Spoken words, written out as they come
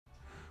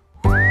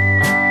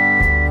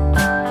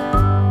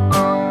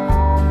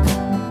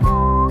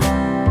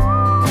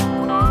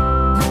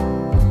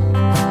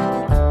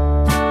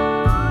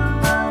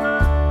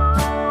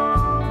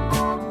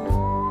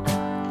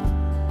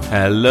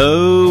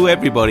Hello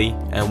everybody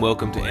and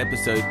welcome to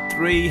episode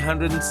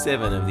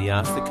 307 of the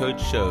Ask the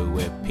Coach show,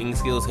 where Ping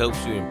Skills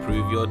helps you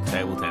improve your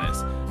table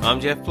tennis. I'm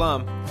Jeff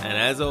Plum, and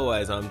as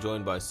always I'm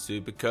joined by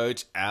super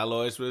coach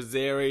Alois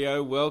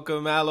Rosario.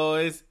 Welcome,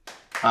 Alois.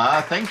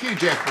 Thank you,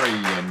 Jeffrey,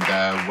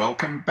 and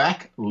welcome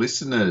back,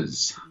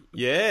 listeners.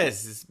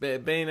 Yes, it's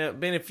been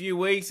a few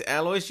weeks.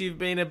 Alois, you've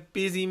been a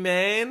busy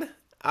man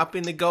up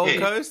in the Gold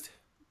Coast.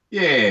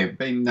 Yeah,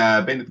 been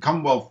at the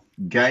Commonwealth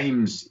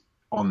Games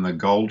on the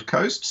Gold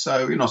Coast.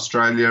 So in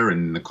Australia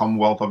and the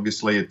Commonwealth,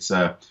 obviously, it's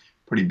a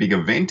pretty big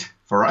event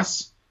for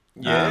us.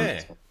 Yeah.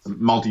 It's a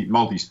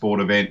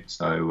multi-sport event.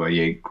 So,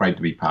 great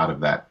to be part of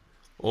that.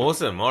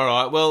 Awesome. All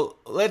right. Well,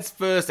 let's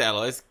first,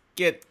 Alois,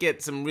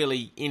 get some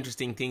really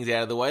interesting things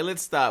out of the way.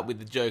 Let's start with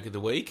the joke of the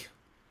week.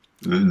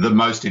 The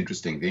most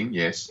interesting thing,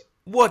 yes.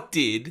 What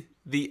did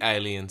the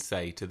alien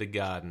say to the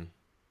garden?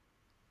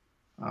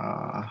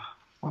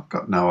 I've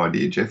got no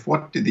idea, Jeff.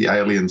 What did the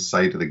aliens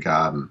say to the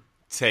garden?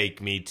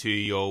 Take me to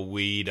your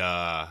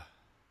weeder.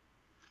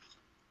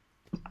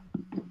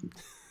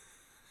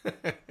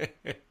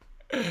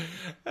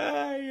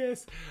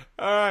 Yes.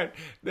 All right.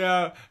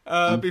 Now,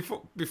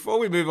 before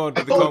we move on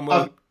to the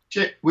Commonwealth,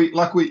 Jeff,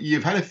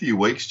 you've had a few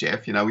weeks,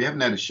 Jeff. You know, we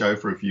haven't had a show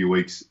for a few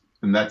weeks,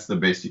 and that's the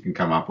best you can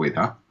come up with,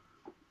 huh?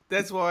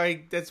 That's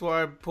why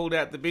I pulled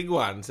out the big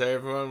one, so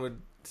everyone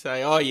would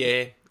say, "Oh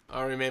yeah,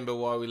 I remember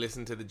why we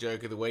listened to the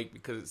joke of the week,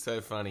 because it's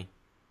so funny."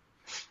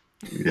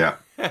 Yeah,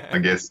 I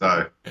guess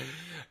so.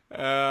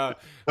 What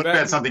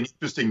about something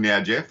interesting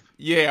now, Jeff?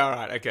 Yeah, all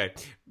right, okay.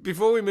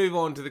 Before we move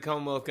on to the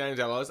Commonwealth Games,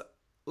 Alois,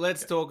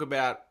 let's talk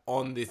about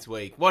on this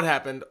week. What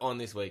happened on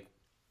this week?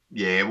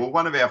 Yeah, well,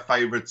 one of our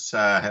favourites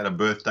had a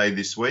birthday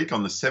this week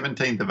on the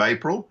 17th of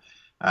April.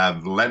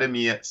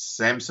 Vladimir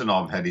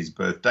Samsonov had his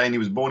birthday, and he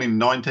was born in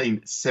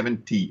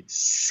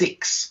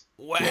 1976.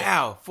 Wow,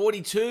 yeah.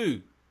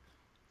 42.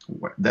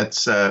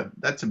 That's a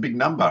big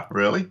number,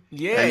 really.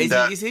 Yeah, and,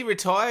 is he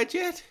retired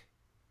yet?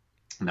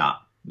 No.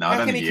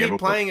 How can he keep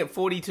playing at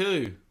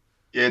 42?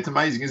 Yeah, it's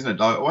amazing, isn't it?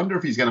 I wonder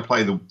if he's going to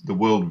play the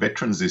World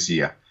Veterans this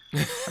year.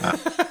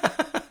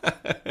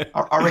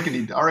 I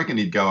reckon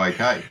he'd go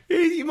okay.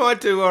 He might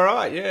do all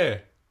right, yeah.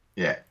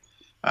 Yeah.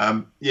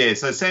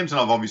 So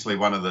Samsonov, obviously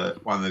one of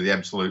the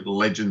absolute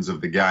legends of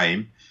the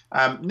game.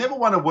 Never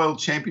won a World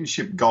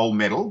Championship gold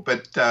medal,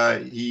 but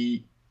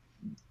he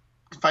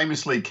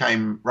famously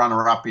came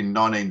runner-up in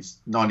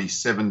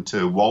 1997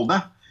 to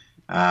Waldner.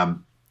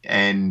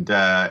 And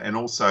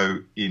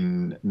also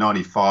in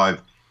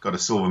 95 got a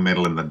silver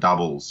medal in the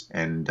doubles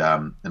and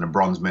a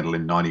bronze medal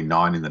in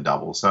 99 in the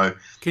doubles. So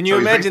can you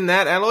imagine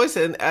that, Alois?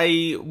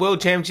 A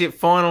World Championship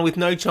final with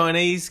no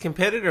Chinese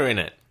competitor in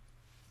it?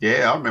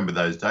 Yeah, I remember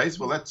those days.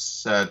 Well,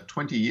 that's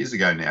 20 years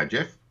ago now,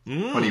 Jeff.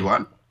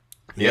 21.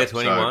 Yeah,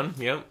 21.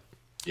 Yep.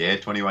 Yeah,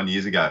 21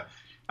 years ago.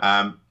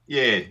 The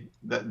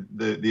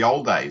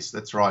old days.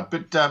 That's right.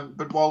 But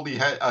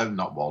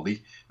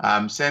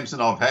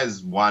Samsonov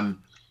has won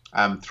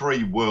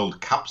 3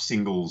 World Cup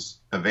singles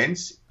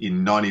events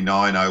in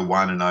 99,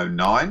 01 and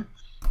 09,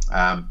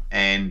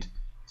 and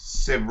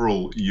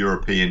several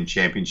European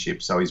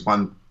championships. So he's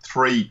won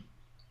 3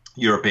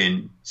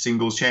 European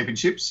singles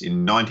championships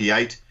in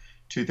 98,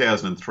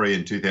 2003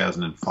 and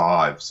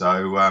 2005.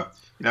 So,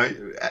 an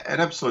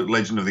absolute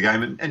legend of the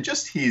game. And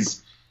just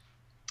his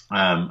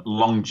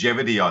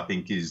longevity, I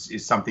think,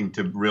 is something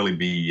to really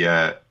be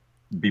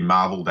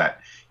marvelled at.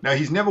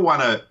 He's never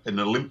won an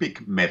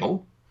Olympic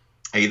medal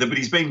either, but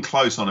he's been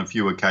close on a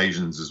few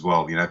occasions as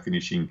well,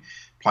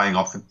 playing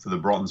off for the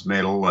bronze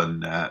medal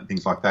and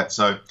things like that.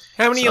 So,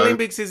 how many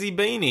Olympics has he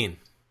been in?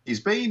 He's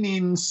been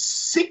in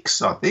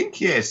 6, I think.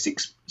 Yeah,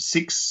 six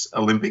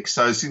Olympics.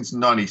 So since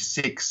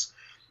 96,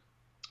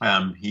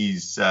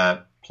 he's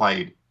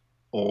played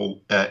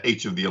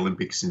each of the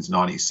Olympics since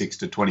 96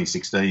 to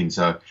 2016.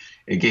 So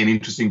again,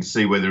 interesting to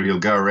see whether he'll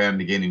go around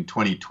again in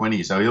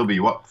 2020. So he'll be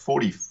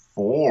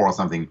 44 or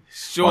something.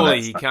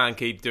 Surely he can't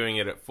keep doing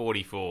it at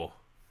 44.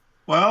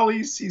 Well,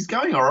 he's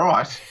going all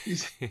right.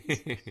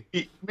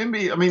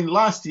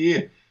 Last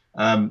year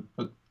I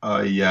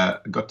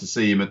got to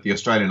see him at the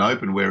Australian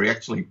Open, where he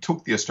actually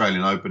took the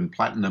Australian Open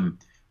Platinum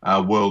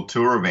World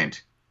Tour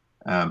event.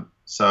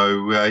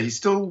 So he's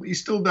still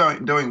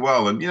doing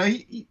well. And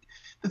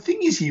the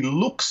thing is, he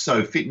looks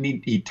so fit, and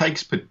he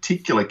takes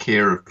particular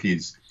care of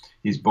his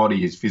body,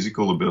 his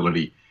physical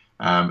ability,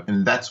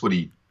 and that's what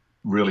he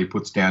really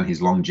puts down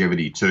his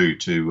longevity to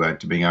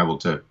being able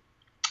to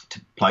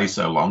play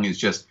so long. Is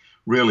just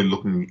really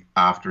looking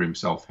after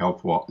himself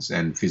health-wise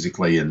and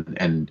physically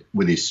and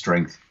with his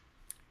strength.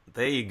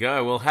 There you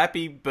go. Well,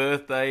 happy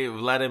birthday,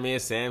 Vladimir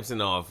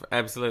Samsonov,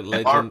 absolute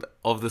legend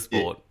of the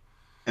sport. Yeah.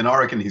 And I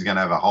reckon he's going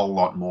to have a whole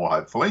lot more,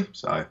 hopefully.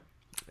 So,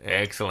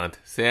 excellent.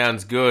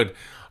 Sounds good.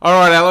 All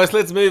right, Alois,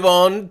 let's move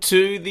on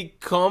to the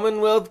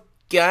Commonwealth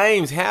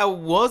Games. How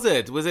was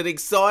it? Was it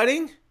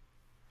exciting?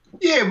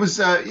 Yeah, it was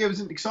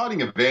an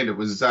exciting event. It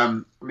was,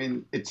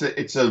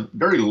 it's a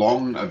very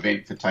long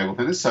event for table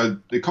tennis. So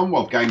the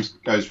Commonwealth Games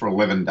goes for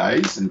 11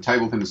 days, and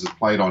table tennis is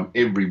played on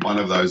every one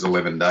of those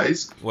 11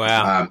 days.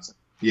 Wow.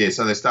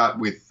 So they start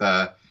with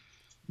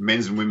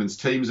men's and women's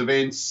teams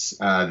events.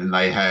 Then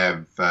they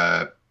have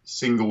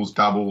singles,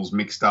 doubles,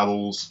 mixed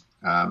doubles,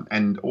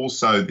 and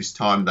also this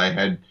time they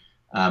had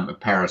a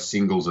para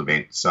singles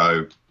event.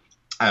 So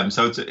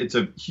it's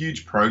a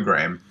huge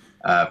program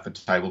for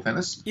table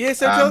tennis. Yeah,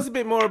 so tell us a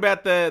bit more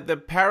about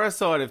the para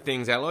side of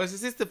things, Alois.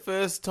 Is this the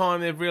first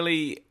time they've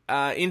really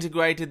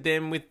integrated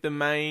them with the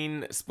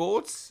main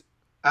sports?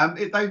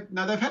 They've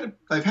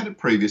had it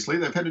previously.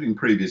 They've had it in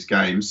previous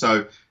games.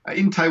 So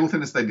in table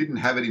tennis, they didn't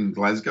have it in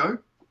Glasgow,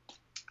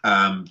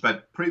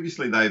 but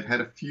previously they've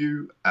had a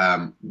few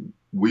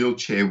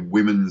wheelchair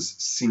women's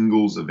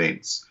singles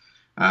events.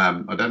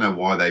 I don't know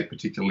why they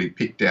particularly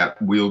picked out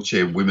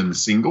wheelchair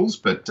women's singles,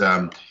 but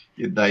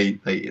they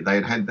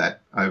had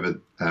that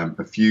over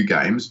a few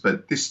games.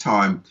 But this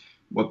time,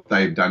 what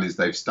they've done is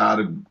they've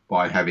started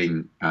by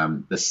having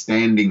the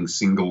standing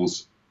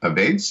singles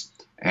events.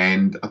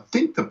 And I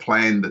think the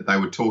plan that they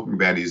were talking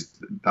about is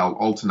they'll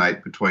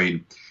alternate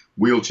between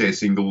wheelchair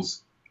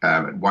singles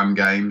at one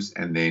games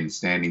and then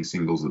standing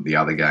singles at the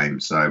other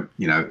games. So,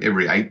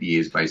 every 8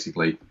 years,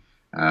 basically,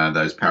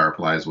 those para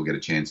players will get a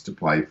chance to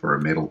play for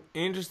a medal.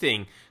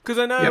 Interesting. Because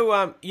I know,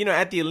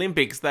 at the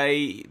Olympics,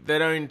 they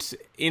don't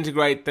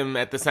integrate them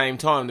at the same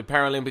time. The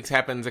Paralympics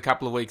happens a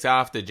couple of weeks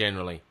after,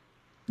 generally.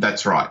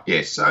 That's right,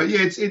 yes. So,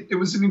 it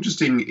was an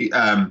interesting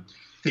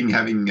thing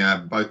having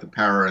both the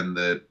para and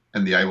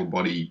the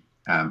able-bodied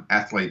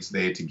athletes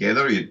there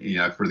together,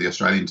 for the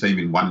Australian team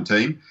in one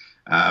team.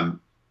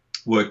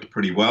 Worked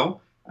pretty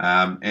well.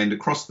 And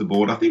across the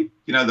board, I think,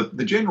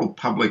 the general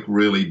public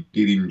really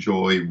did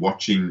enjoy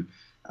watching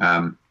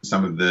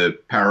some of the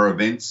para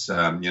events,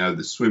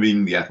 the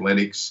swimming, the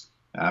athletics,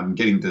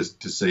 getting to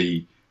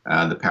see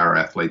the para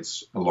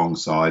athletes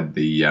alongside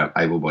the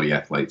able-bodied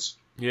athletes.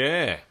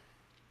 Yeah.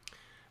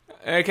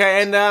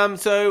 Okay, and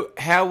so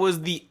how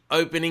was the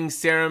opening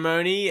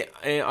ceremony?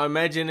 I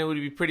imagine it would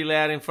be pretty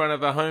loud in front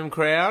of a home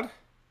crowd.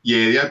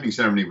 Yeah, the opening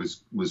ceremony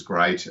was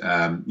great.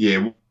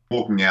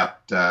 Walking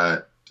out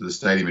to the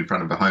stadium in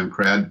front of a home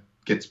crowd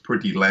gets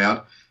pretty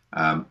loud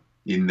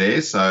in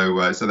there. So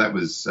that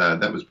was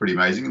pretty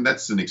amazing, and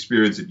that's an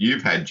experience that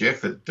you've had,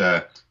 Jeff,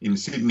 in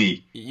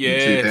Sydney.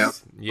 Yes, in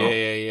 2000.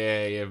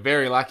 Yeah.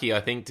 Very lucky, I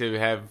think, to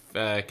have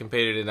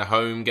competed in the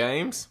home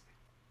games.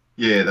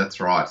 Yeah, that's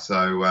right.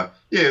 So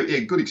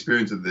good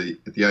experience at the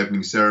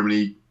opening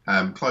ceremony.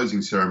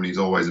 Closing ceremony is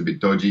always a bit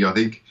dodgy, I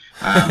think,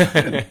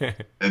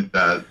 and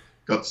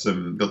got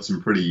some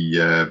pretty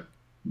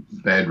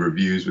bad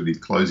reviews with the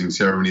closing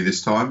ceremony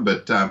this time.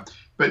 But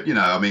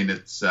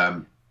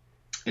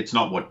it's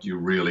not what you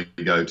really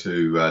go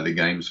to the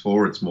games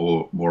for. It's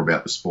more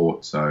about the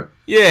sport. So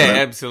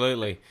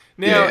absolutely.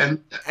 Now,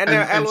 and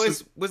now, Alois,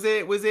 so, was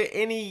there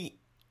any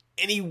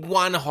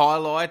one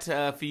highlight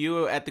for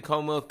you at the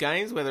Commonwealth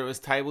Games, whether it was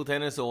table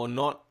tennis or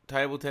not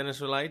table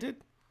tennis related?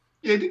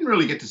 Yeah, I didn't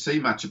really get to see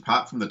much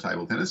apart from the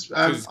table tennis.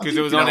 Because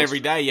it was on every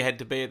day you had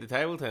to be at the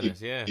table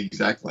tennis, yeah.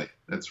 Exactly,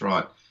 that's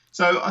right.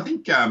 So I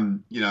think,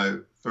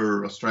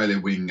 for Australia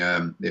winning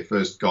their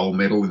first gold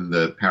medal in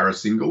the para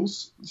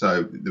singles,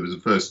 so there was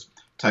the first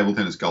table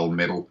tennis gold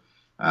medal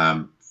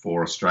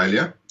for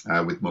Australia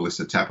with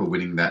Melissa Tapper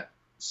winning that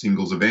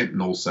singles event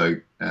and also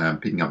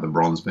picking up the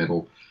bronze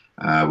medal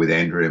with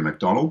Andrea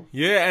McDonald.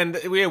 Yeah, and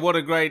what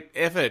a great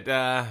effort.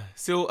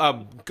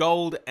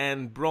 Gold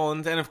and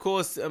bronze. And, of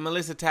course,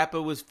 Melissa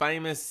Tapper was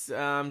famous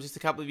just a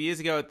couple of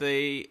years ago at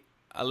the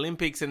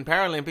Olympics and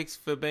Paralympics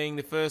for being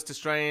the first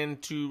Australian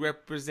to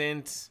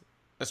represent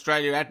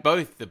Australia at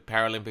both the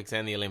Paralympics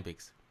and the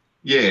Olympics.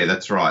 Yeah,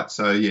 that's right.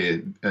 So,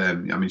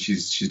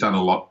 she's done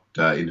a lot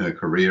in her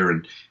career.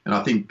 And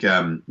I think,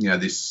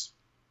 this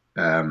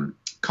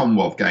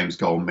Commonwealth Games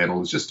gold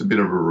medal is just a bit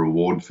of a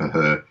reward for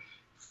her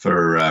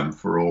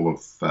for all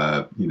of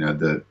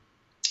the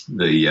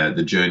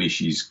journey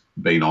she's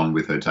been on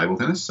with her table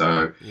tennis.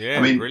 So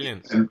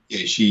brilliant.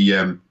 She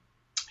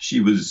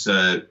was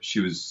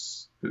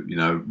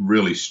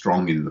really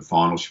strong in the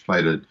final. She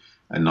played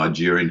a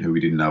Nigerian who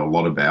we didn't know a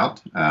lot about,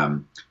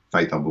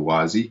 Faith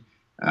Obuwazi,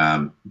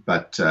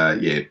 but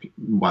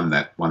won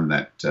that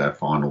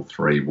final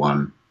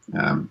 3-1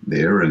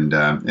 there, and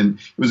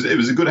it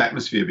was a good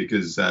atmosphere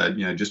because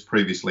just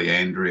previously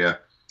Andrea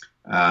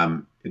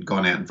had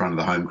gone out in front of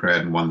the home crowd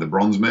and won the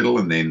bronze medal,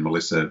 and then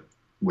Melissa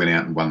went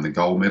out and won the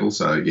gold medal.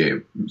 So,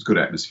 it was good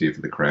atmosphere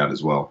for the crowd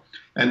as well.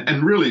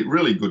 And really,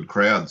 really good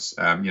crowds,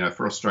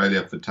 for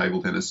Australia for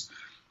table tennis,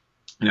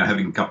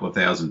 having a couple of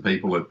thousand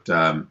people at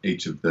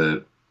each of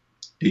the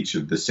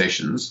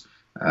sessions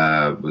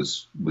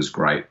was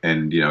great.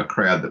 And, a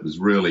crowd that was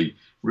really,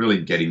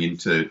 really getting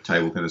into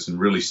table tennis and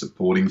really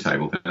supporting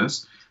table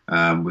tennis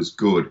was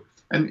good.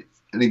 And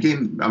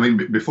again,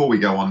 before we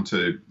go on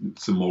to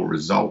some more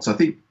results, I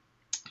think,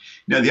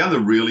 the other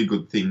really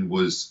good thing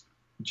was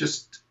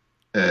just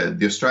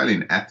the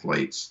Australian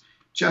athletes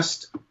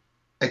just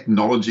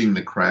acknowledging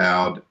the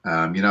crowd,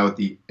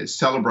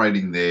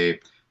 celebrating their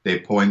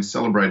points,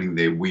 celebrating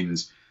their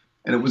wins.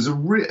 And it was a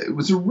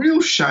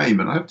real shame.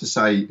 And I have to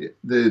say,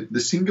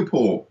 the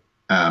Singapore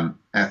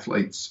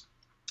athletes,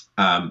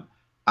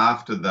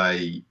 after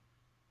they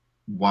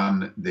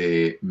won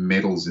their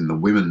medals in the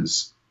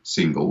women's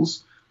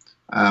singles,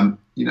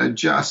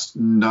 just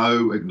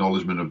no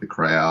acknowledgement of the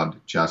crowd,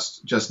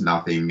 just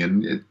nothing.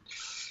 And,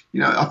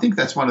 I think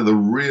that's one of the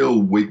real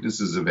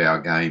weaknesses of our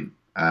game.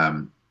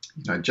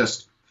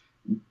 Just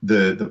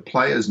the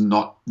players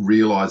not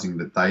realising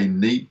that they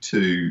need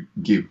to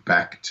give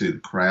back to the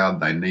crowd.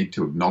 They need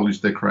to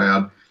acknowledge the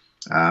crowd.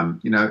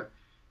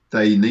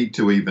 They need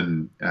to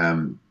even,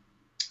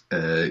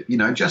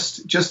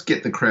 just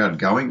get the crowd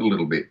going a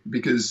little bit,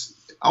 because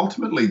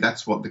ultimately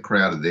that's what the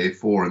crowd are there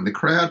for. And the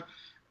crowd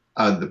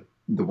are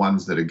the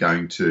ones that are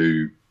going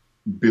to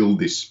build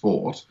this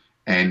sport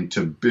and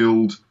to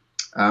build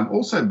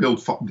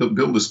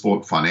the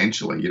sport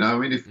financially.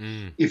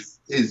 If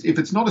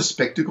it's not a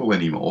spectacle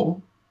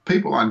anymore,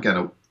 people aren't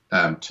going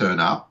to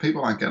turn up.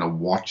 People aren't going to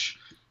watch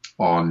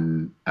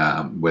on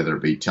whether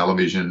it be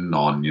television,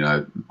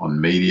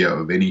 on media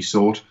of any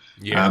sort.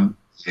 Yeah.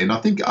 And I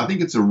think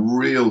it's a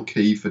real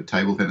key for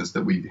table tennis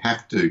that we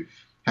have to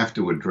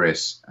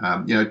address.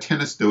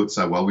 Tennis do it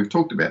so well. We've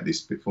talked about this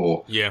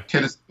before. Yeah.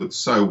 Tennis do it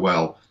so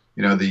well.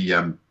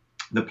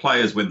 The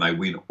players, when they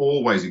win,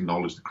 always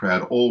acknowledge the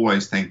crowd,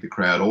 always thank the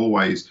crowd,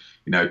 always,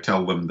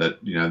 tell them that,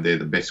 they're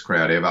the best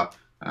crowd ever,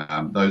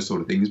 those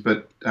sort of things.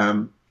 But,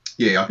 I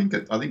think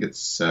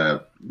it's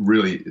a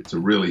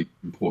really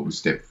important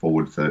step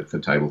forward for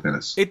table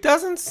tennis. It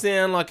doesn't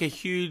sound like a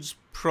huge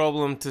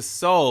problem to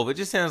solve. It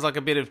just sounds like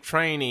a bit of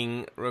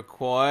training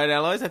required,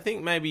 Alois. I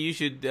think maybe you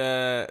should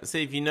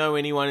see if you know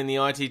anyone in the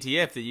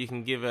ITTF that you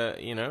can give a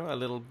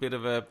little bit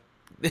of a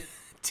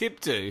tip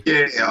to.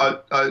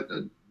 Yeah,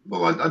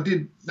 I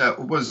did.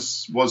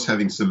 Was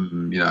having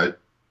some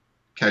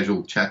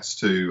casual chats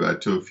to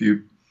a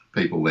few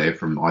people there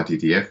from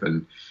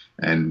ITTF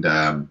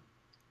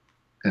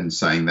and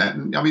saying that.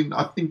 And I mean,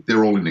 I think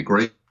they're all in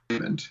agreement.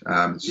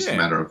 It's just a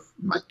matter of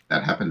making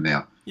that happen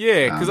now.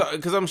 Yeah,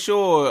 because I'm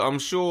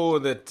sure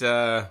that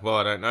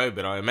I don't know,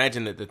 but I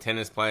imagine that the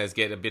tennis players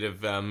get a bit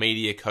of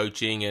media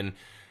coaching, and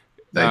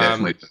they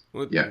definitely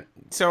do. Yeah.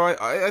 So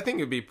I think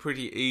it'd be a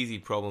pretty easy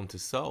problem to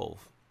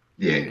solve.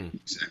 Yeah,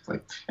 exactly.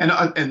 And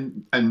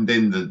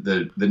then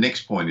the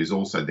next point is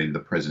also then the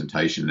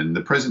presentation, and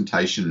the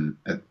presentation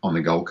on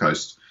the Gold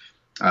Coast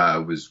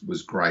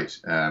was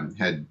great.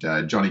 Had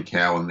Johnny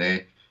Cowan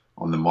there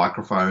on the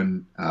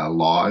microphone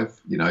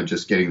live,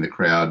 just getting the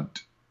crowd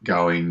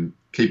going,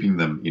 keeping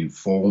them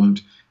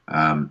informed,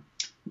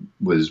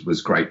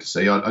 was great to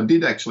see. I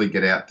did actually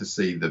get out to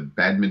see the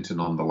badminton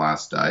on the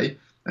last day,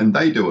 and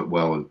they do it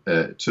well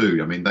too.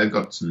 I mean, they've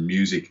got some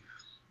music.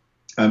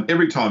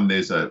 Every time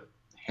there's a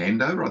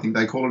handover, I think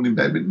they call it in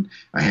badminton,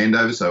 a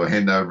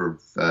handover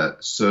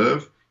of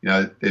serve,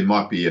 there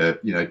might be a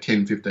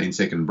 10, 15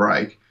 second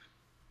break,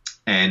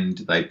 and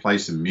they play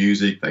some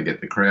music, they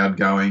get the crowd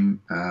going,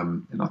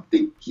 and I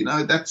think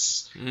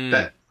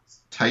that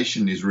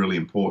presentation is really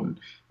important.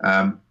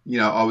 I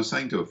was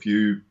saying to a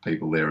few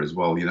people there as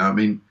well,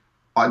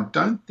 I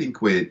don't think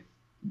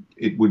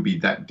it would be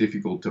that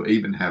difficult to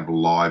even have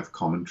live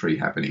commentary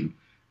happening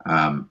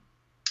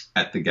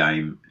at the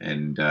game,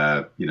 and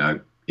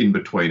in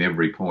between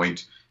every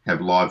point, have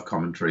live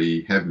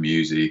commentary, have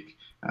music.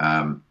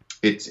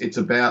 It's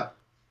about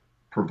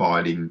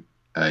providing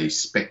a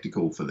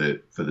spectacle for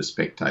the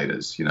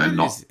spectators.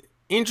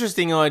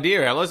 Interesting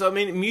idea, Alice. I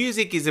mean,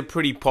 music is a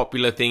pretty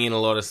popular thing in a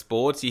lot of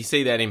sports. You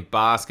see that in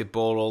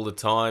basketball all the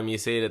time. You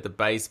see it at the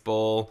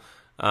baseball.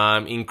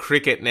 In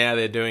cricket now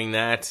they're doing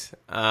that.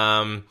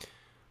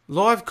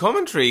 Live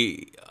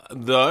commentary,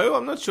 though,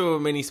 I'm not sure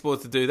many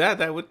sports do that.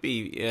 That would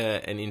be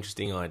an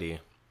interesting idea.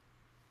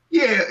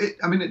 Yeah,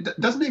 it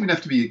doesn't even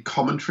have to be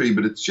commentary,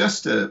 but it's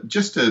just a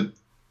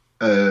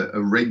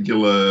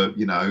regular,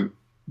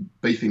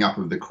 beefing up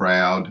of the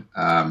crowd.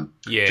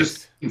 Yes.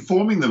 Just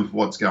informing them of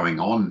what's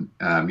going on.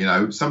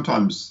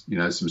 Sometimes,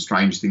 some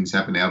strange things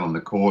happen out on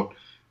the court.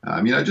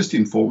 Just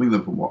informing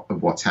them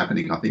of what's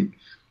happening. I think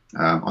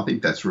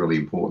that's really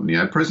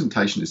important.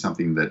 Presentation is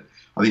something that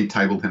I think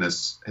table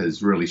tennis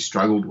has really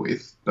struggled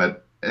with.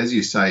 But as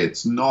you say,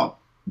 it's not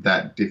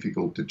that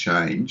difficult to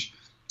change.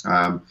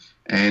 And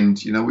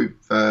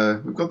we've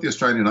got the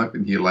Australian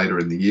Open here later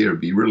in the year. It'd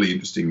be really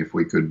interesting if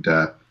we could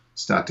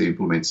start to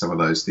implement some of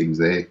those things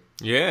there.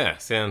 Yeah,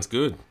 sounds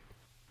good.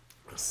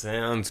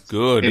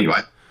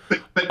 Anyway,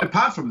 but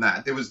apart from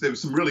that, there was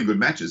some really good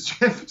matches,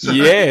 Jeff.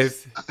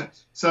 Yes.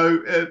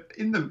 So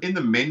in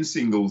the men's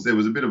singles, there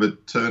was a bit of a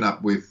turn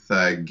up with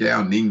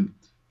Gao Ning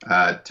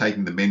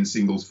taking the men's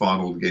singles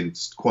final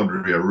against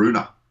Quadri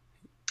Aruna.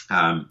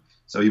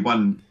 So he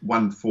won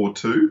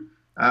 4-2.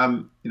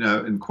 And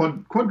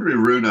Quadri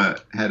Aruna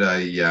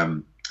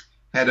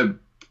had a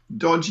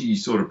dodgy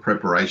sort of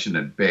preparation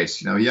at best.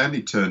 He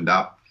only turned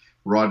up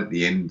right at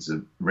the end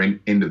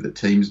of the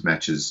teams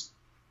matches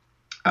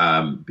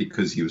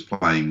because he was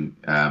playing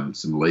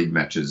some league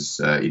matches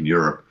in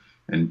Europe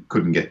and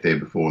couldn't get there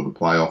before the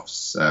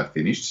playoffs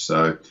finished.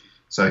 So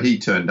he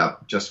turned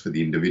up just for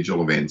the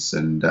individual events,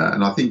 and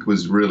I think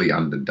was really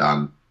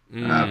underdone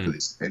for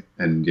this event.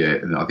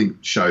 And I think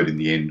showed in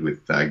the end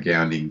with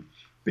Gao Ning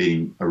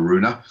beating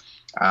Aruna.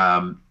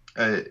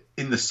 In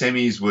in the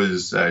semis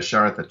was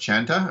Sharatha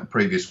Chanta, a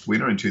previous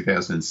winner in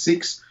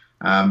 2006,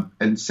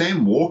 and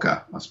Sam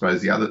Walker, I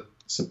suppose the other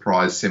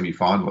surprise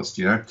semi-finalist.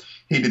 You know,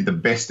 he did the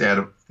best out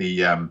of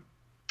the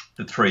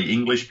three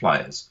English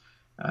players.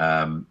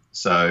 So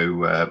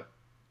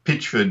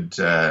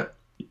Pitchford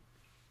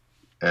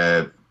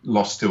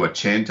lost to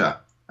Achanta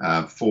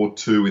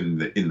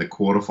 4-2 in the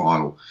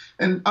quarterfinal,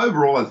 and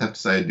overall I'd have to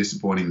say a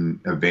disappointing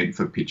event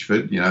for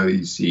Pitchford. You know,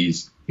 he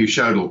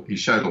showed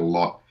a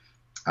lot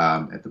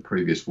at the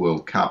previous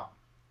World Cup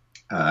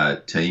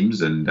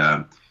teams, and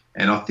I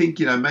think,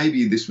 you know,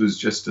 maybe this was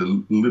just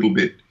a little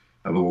bit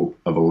of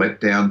a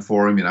letdown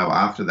for him. You know,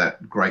 after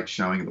that great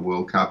showing at the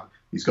World Cup.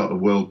 He's got the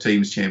World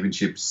Teams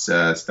Championships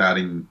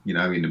starting, you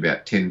know, in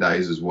about 10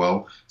 days as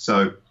well.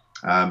 So,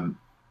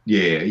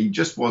 he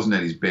just wasn't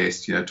at his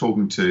best. You know,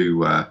 talking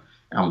to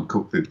Alan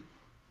Cook,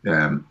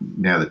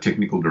 now the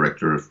technical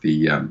director of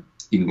the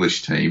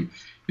English team,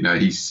 you know,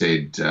 he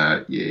said,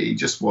 he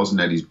just wasn't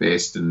at his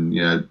best, and,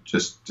 you know,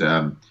 just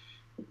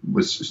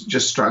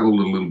struggled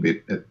a little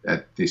bit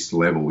at this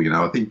level. You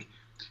know, I think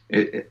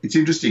it's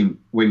interesting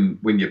when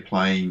you're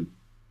playing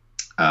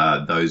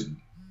at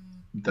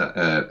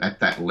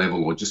that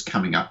level, or just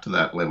coming up to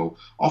that level.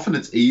 Often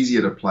it's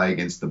easier to play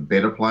against the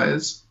better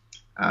players,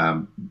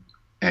 and,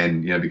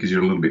 you know, because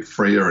you're a little bit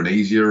freer and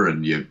easier,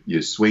 and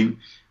you swing.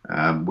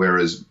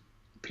 Whereas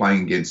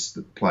playing against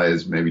the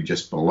players maybe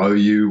just below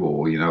you,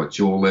 or, you know, at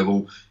your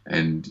level,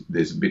 and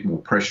there's a bit more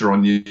pressure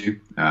on you,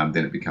 then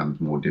it becomes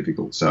more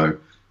difficult. So,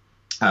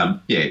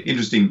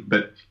 interesting.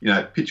 But, you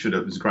know, Pitchford,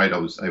 it was great. I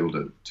was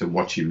able to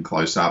watch him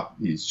close up.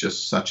 He's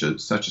just such a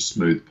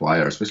smooth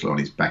player, especially on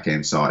his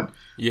backhand side.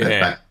 Yeah.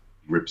 That back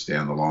rips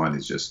down the line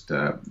is just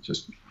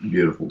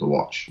beautiful to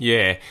watch.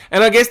 Yeah.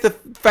 And I guess the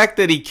fact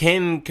that he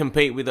can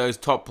compete with those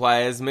top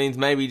players means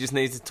maybe he just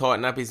needs to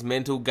tighten up his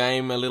mental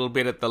game a little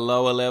bit at the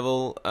lower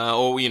level,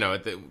 or, you know,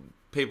 at the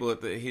people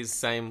at his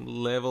same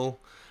level.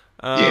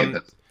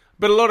 But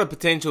a lot of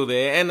potential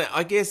there. And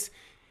I guess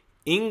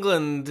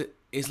England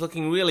is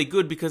looking really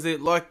good because,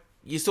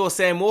 you saw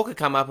Sam Walker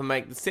come up and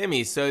make the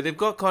semis. So they've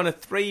got kind of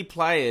three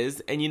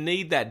players, and you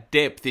need that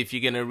depth if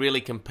you're going to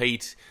really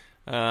compete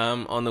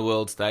on the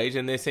world stage,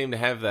 and they seem to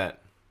have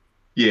that.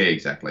 Yeah,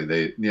 exactly.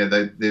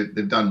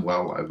 They've done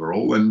well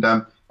overall, and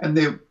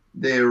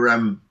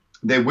their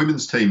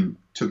women's team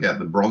took out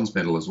the bronze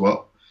medal as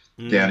well,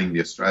 downing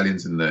the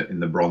Australians in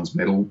the bronze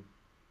medal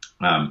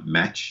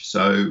match.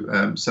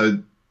 So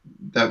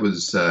that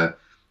was a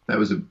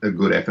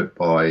good effort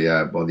by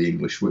the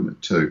English women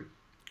too,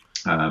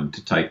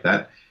 to take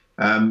that.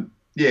 I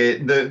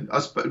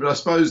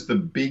suppose the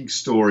big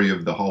story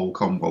of the whole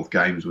Commonwealth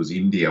Games was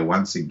India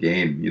once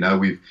again. You know,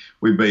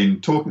 we've been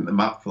talking them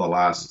up for the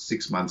last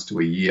 6 months to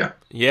a year.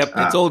 Yep,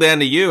 it's all down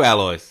to you,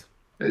 Alois.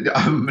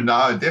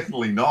 No,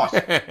 definitely not.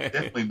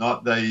 Definitely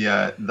not.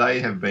 They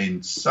have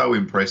been so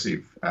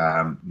impressive,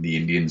 the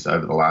Indians,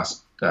 over the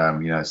last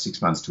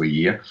 6 months to a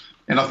year.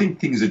 And I think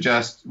things are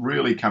just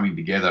really coming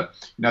together.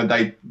 You know,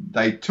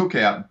 they took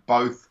out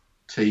both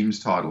teams'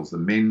 titles, the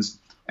men's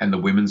and the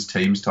women's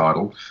teams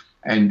title.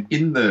 And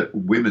in the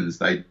women's,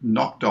 they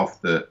knocked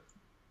off the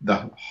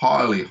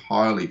highly,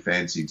 highly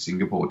fancied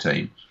Singapore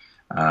team.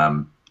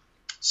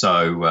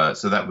 So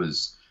that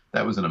was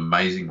an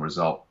amazing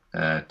result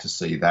to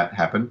see that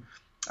happen.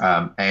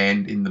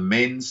 And in the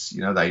men's, you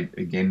know, they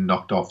again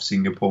knocked off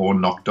Singapore,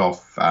 knocked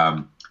off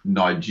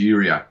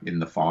Nigeria in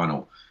the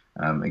final.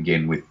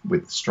 Again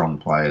with strong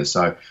players.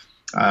 So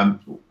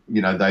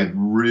you know, they've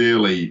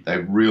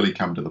really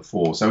come to the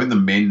fore. So in the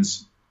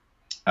men's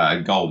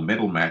gold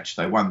medal match,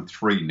 they won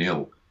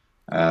 3-0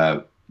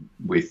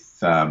 with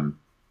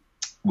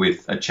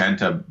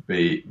Achanta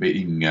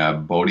beating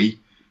Bodhi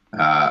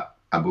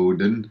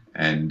Abudin,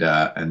 and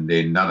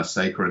then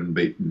Nanasekharan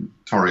beating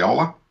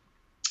Toriola,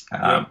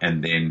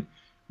 and then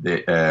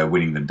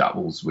winning the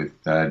doubles with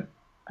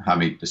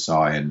Hamid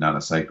Desai and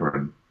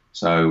Nanasekharan.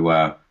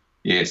 So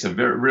it's a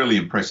really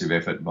impressive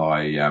effort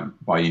by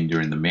India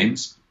in the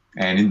men's.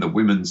 And in the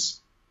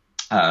women's,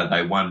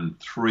 they won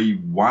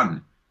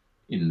 3-1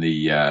 in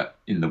the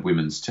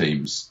women's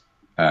team's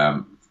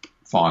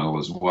final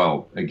as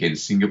well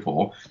against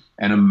Singapore.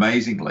 And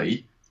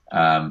amazingly,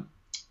 Manika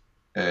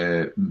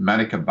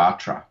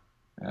Batra,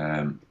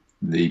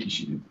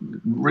 the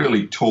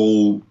really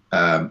tall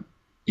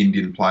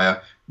Indian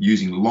player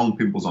using long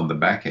pimples on the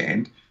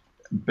backhand,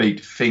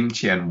 beat Feng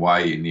Tian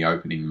Wei in the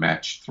opening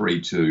match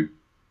 3-2.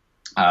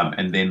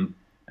 Then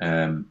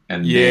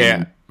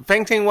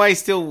Feng Tian Wei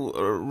still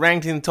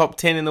ranked in the top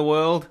 10 in the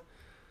world.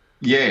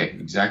 Yeah,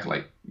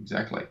 exactly.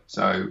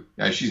 So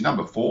she's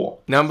number 4.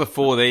 Number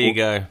 4, there you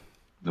go.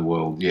 The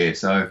world, yeah.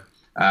 So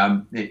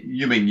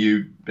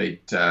you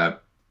beat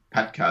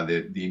Patkar,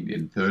 the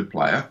Indian third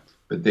player,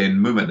 but then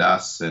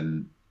Mumadas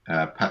and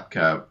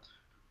Patkar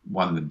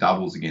won the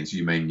doubles against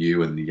You and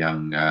the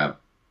young Zhao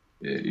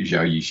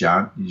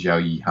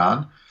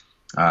Yihan.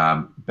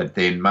 But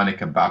then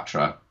Manika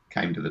Batra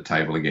came to the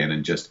table again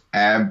and just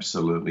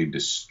absolutely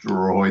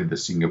destroyed the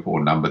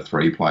Singapore number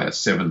 3 player,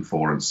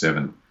 7-4 and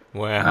 7.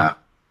 Wow.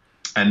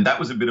 And that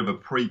was a bit of a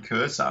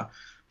precursor,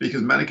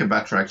 because Manika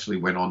Batra actually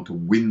went on to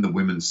win the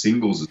women's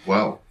singles as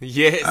well.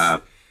 Yes.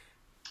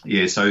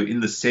 Yeah, so in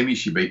the semi,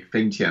 she beat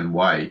Feng Tian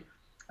Wei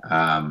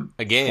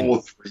Again.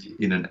 4-3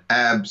 in an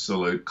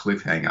absolute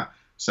cliffhanger.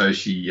 So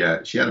she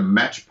had a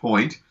match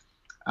point.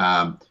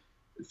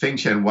 Feng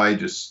Tian Wei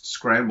just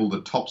scrambled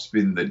a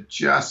topspin that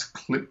just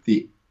clipped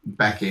the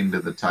back end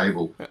of the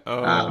table.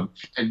 And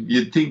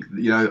you'd think,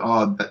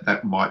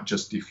 that might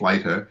just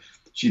deflate her.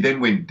 She then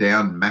went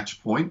down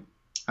match point,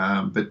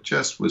 but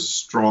just was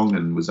strong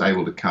and was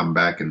able to come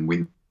back and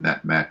win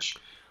that match.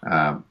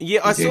 I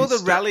saw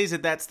the rallies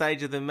at that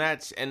stage of the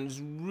match, and it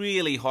was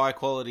really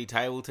high-quality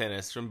table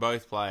tennis from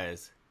both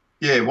players.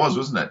 Yeah, it was,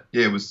 wasn't it?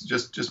 Yeah, it was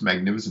just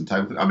magnificent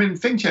table tennis. I mean,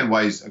 Feng Tian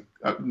Wei's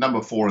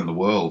number 4 in the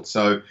world,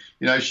 so,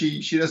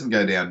 she doesn't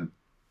go down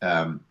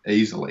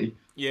easily.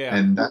 Yeah.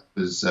 And that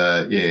was,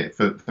 for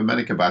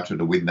Manika Batra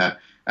to win that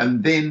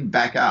and then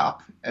back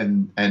up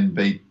and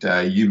beat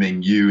Yu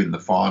Ming Yu in the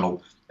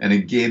final. And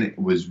again, it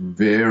was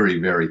very,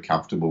 very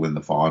comfortable in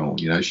the final.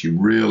 She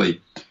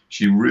really put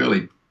Yu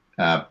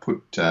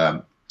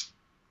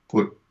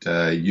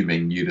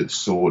Ming Yu to the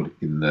sword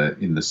in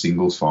the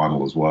singles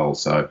final as well.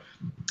 So,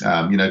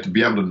 to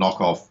be able to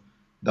knock off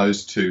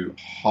those two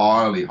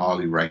highly,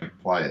 highly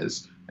ranked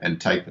players and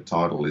take the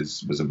title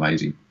was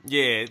amazing.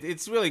 Yeah,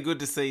 it's really good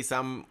to see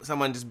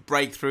someone just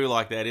break through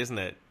like that, isn't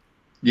it?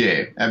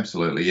 Yeah,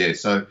 absolutely. Yeah.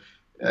 So,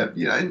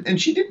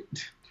 and she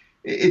didn't.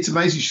 It's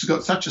amazing. She's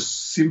got such a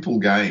simple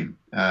game.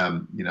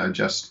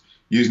 Just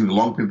using the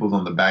long pimples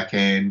on the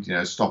backhand.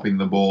 Stopping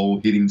the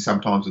ball, hitting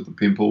sometimes with the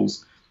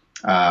pimples,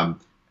 and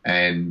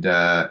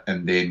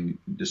then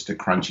just a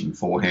crunching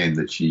forehand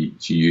that she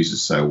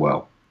uses so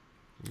well.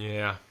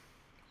 Yeah,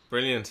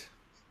 brilliant.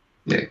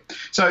 Yeah.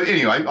 So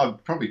anyway,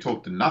 I've probably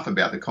talked enough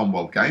about the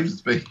Commonwealth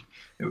Games.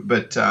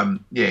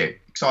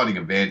 Exciting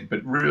event,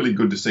 but really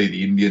good to see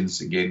the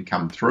Indians again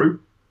come through,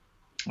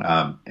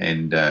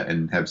 and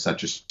have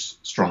such a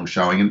strong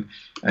showing.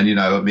 And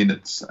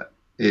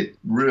it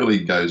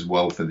really goes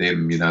well for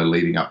them.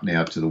 Leading up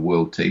now to the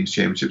World Teams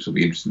Championships, will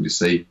be interesting to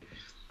see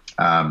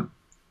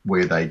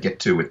where they get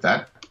to with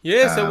that.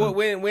 Yeah. So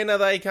when are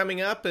they coming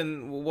up,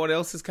 and what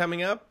else is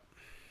coming up?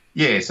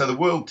 Yeah. So the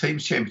World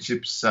Teams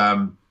Championships.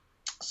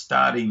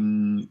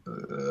 Starting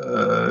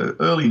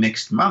early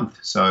next month,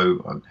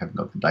 so I haven't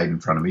got the date in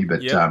front of me,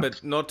 but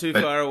but not too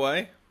far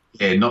away.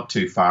 Yeah, not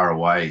too far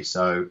away.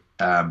 So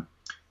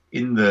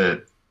in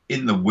the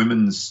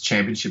women's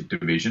championship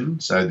division,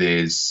 so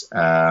there's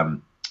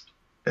so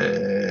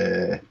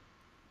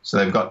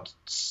they've got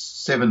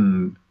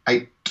 7,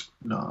 8,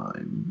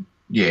 9,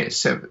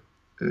 seven,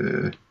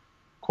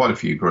 quite a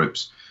few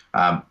groups,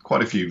 in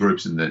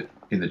the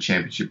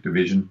championship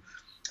division.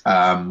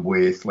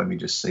 With, let me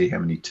just see how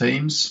many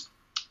teams.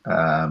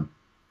 There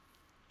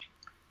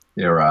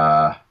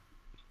are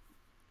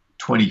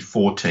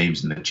 24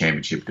 teams in the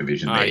championship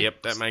division. Oh,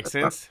 yep, that makes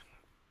sense.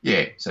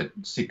 So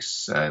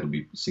it'll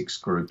be 6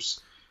 groups.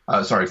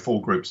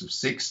 4 groups of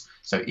 6.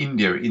 So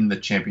India in the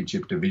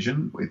championship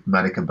division with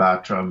Manika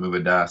Batra,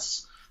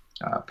 Mubadas,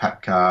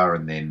 Patkar,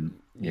 and then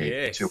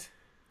 2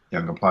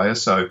 younger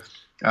players. So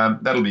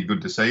that'll be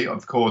good to see.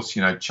 Of course,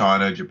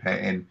 China,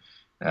 Japan,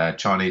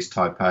 Chinese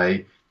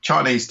Taipei.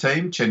 Chinese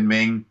team, Chen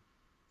Meng,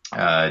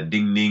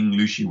 Ding Ning,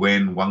 Lu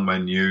Shiwen, Wang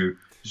Manyu,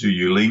 Zhu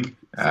Yuling.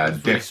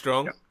 Pretty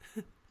strong.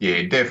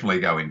 Yeah, definitely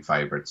go in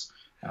favourites.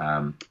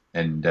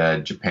 And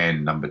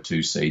Japan, number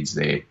 2 seeds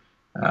there,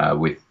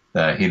 with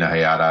Hina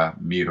Hayata,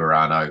 Miyu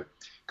Hirano,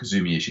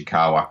 Kazumi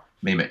Ishikawa,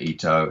 Mima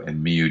Ito,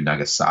 and Miyu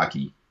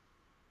Nagasaki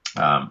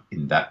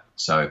in that.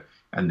 So,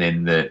 and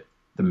then the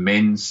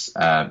men's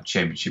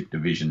championship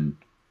division,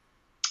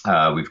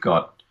 we've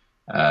got,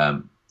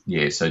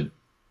 so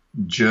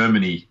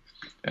Germany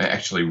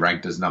actually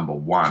ranked as number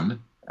 1,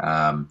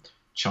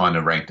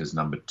 China ranked as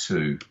number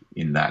 2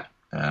 in that,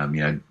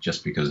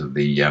 just because of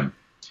the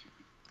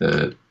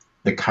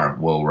current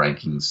world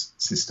rankings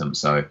system.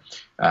 So,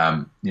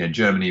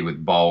 Germany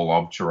with Boll,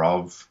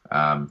 Ovcharov,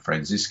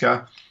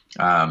 Franziska,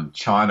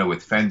 China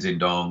with Fan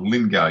Zhendong,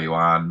 Lin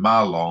Gaoyuan,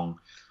 Ma Long,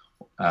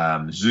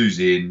 Zhu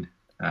Xin,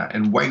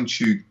 and Wang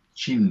Chu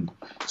Qin.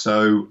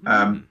 So,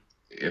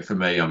 for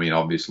me, I mean,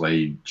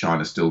 obviously,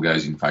 China still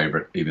goes in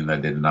favourite, even though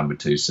they're the number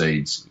 2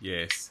 seeds.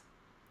 Yes,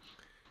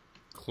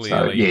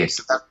 clearly.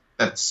 So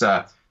that's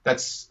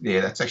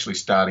actually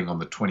starting on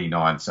the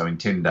 29th, so in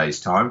 10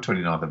 days' time,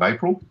 29th of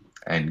April,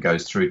 and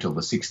goes through till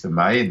the 6th of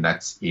May, and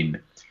that's in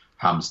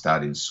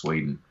Halmstad in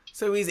Sweden.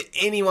 So is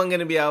anyone going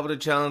to be able to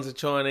challenge the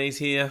Chinese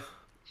here?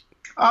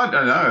 I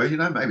don't know.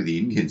 Maybe the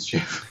Indians,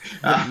 Jeff.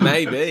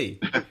 Maybe.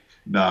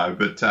 No,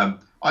 but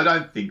I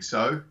don't think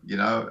so.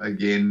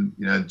 Again,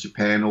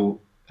 Japan will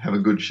have a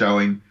good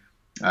showing.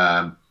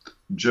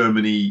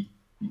 Germany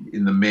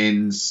in the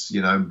men's,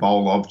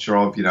 Boll,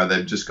 Ovcharov,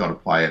 they've just got to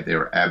play at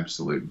their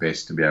absolute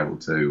best to be able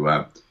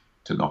to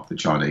knock the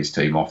Chinese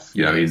team off,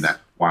 in that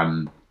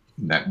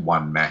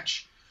one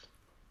match.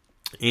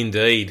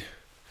 Indeed.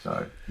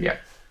 So, yeah.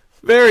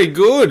 Very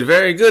good,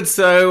 very good.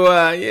 So,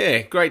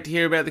 great to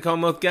hear about the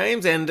Commonwealth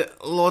Games and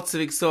lots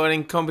of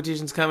exciting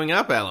competitions coming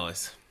up,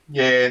 Alois.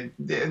 Yeah,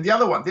 the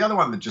other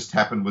one that just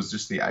happened was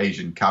just the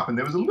Asian Cup, and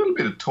there was a little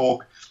bit of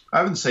talk. I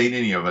haven't seen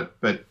any of it,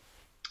 but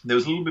there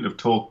was a little bit of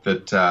talk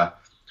that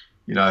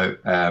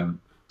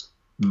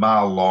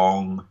Ma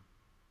Long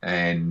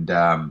and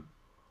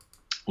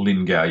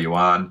Lin Gao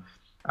Yuan,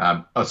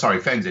 Fan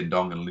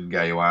Zhendong and Lin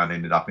Gao Yuan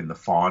ended up in the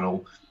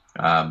final.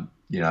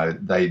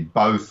 They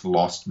both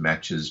lost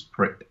matches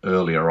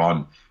earlier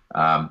on.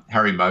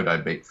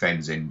 Harimoto beat Fan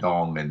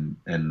Zhendong,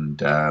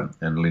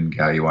 and Lin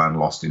Gao Yuan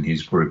lost in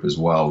his group as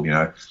well.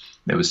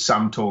 There was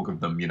some talk of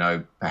them,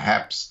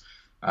 perhaps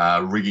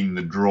rigging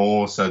the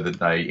draw so that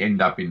they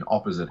end up in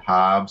opposite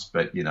halves,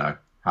 but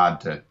hard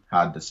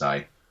to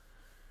say.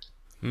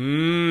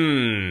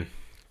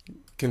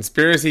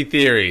 Conspiracy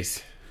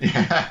theories.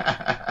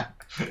 Yeah,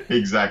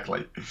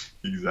 exactly.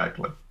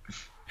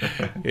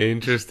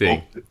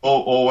 Interesting.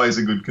 Always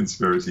a good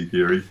conspiracy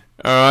theory.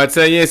 All right,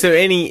 so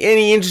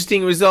any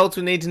interesting results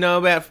we need to know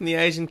about from the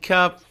Asian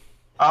Cup?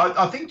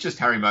 I think just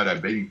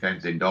Harimoto beating Fan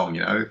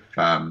Zhendong,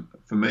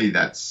 for me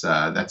that's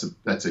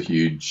a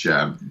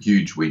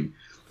huge win,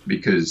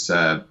 because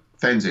Fan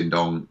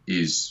Zhendong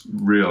is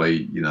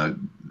really,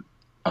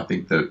 I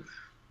think the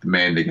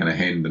man they're going to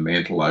hand the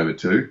mantle over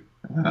to,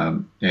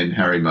 and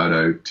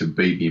Harimoto to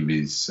beat him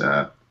is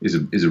a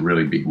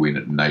really big win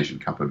at an Asian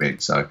Cup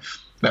event. So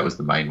that was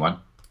the main one.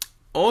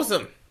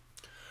 Awesome.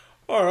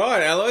 All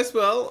right, Alois.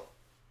 Well,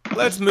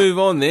 let's move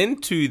on then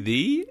to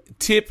the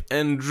tip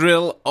and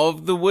drill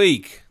of the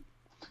week.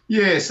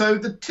 Yeah, so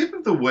the tip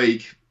of the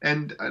week,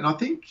 and I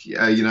think,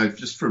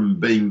 just from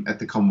being at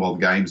the Commonwealth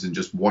Games and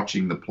just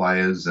watching the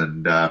players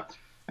and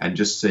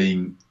just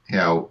seeing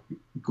how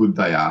good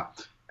they are.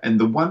 And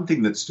the one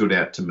thing that stood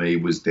out to me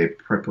was their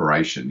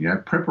preparation.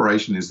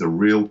 Preparation is the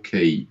real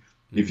key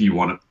if you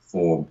want to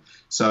perform.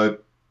 So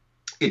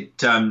it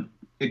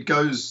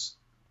goes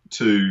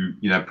to,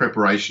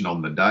 preparation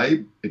on the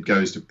day. It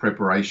goes to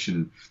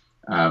preparation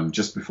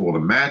just before the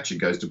match. It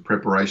goes to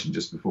preparation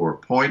just before a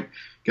point.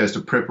 It goes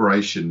to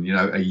preparation,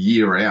 a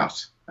year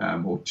out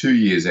or 2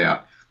 years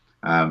out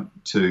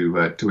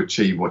to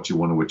achieve what you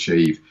want to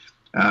achieve.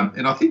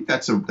 And I think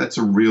that's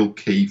a real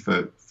key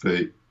for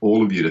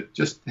all of you to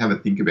just have a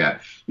think about.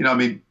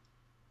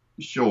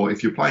 Sure,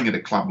 if you're playing at a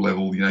club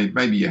level,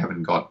 maybe you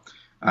haven't got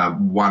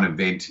one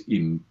event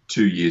in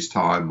 2 years'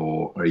 time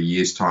or a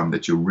year's time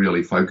that you're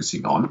really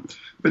focusing on,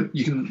 but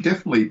you can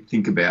definitely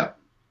think about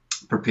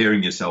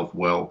preparing yourself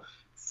well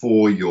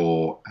for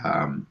your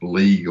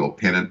league or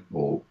pennant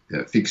or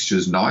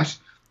fixtures night.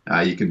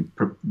 You can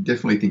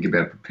definitely think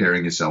about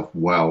preparing yourself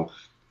well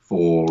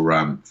for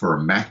a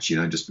match,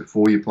 just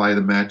before you play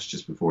the match,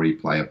 just before you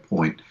play a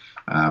point.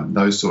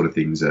 Those sort of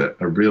things are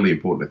really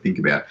important to think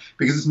about,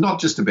 because it's not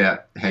just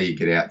about how you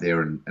get out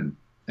there and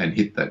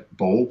hit that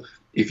ball.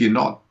 If you're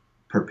not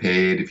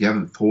prepared, if you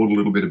haven't thought a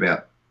little bit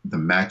about the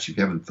match, if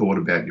you haven't thought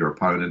about your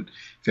opponent,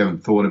 if you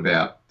haven't thought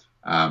about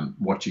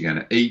what you're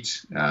going to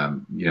eat,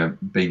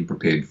 being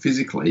prepared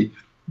physically,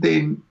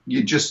 then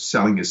you're just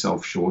selling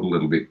yourself short a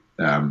little bit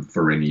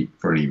for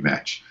any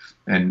match.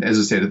 And as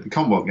I said, at the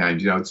Commonwealth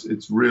Games,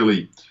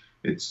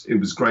 it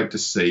was great to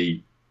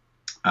see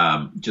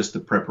just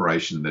the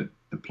preparation that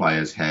the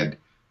players had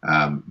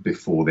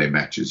before their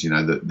matches.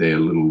 Their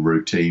little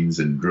routines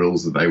and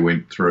drills that they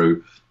went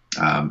through,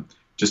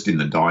 just in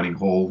the dining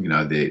hall.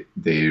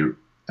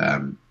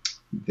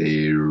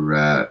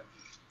 Their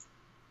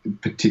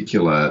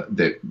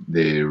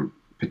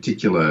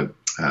particular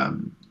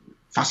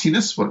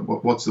fussiness.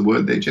 What's the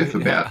word there, Jeff?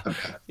 About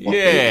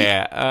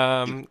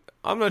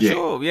I'm not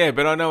sure. Yeah,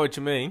 but I know what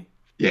you mean.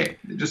 Yeah,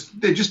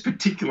 they're just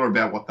particular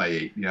about what they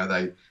eat.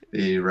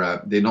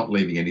 They're not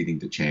leaving anything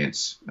to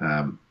chance,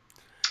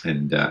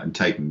 and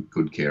taking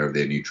good care of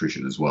their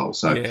nutrition as well.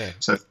 So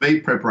for me,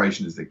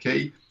 preparation is the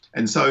key.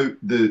 And so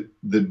the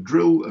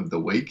drill of the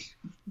week,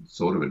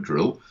 sort of a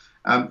drill,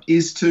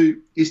 is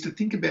to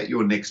think about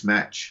your next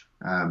match.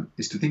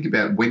 Is to think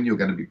about when you're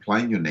going to be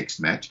playing your next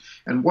match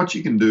and what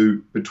you can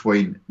do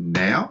between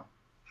now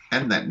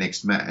and that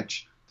next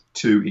match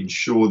to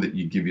ensure that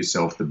you give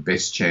yourself the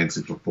best chance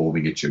of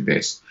performing at your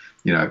best.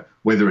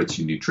 Whether it's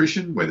your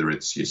nutrition, whether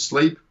it's your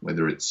sleep,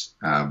 whether it's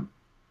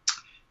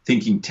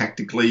thinking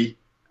tactically,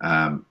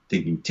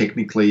 thinking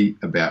technically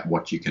about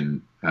what you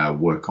can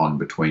work on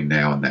between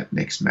now and that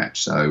next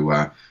match.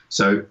 So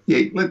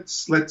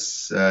let's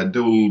do a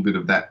little bit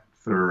of that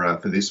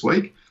for this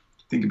week.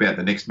 Think about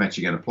the next match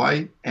you're going to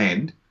play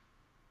and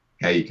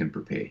how you can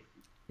prepare.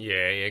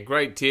 Yeah,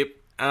 great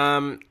tip.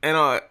 And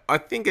I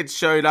think it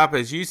showed up,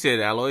 as you said,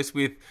 Alois,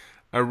 with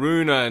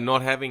Aruna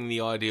not having the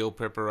ideal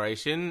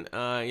preparation,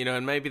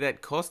 and maybe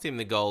that cost him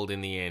the gold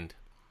in the end.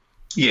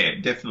 Yeah,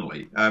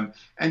 definitely. And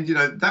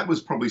that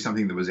was probably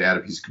something that was out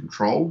of his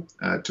control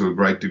to a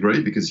great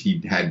degree, because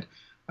he'd had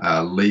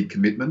league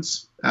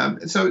commitments.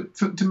 So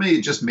to me,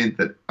 it just meant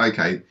that,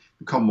 okay,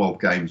 the Commonwealth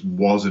Games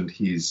wasn't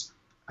his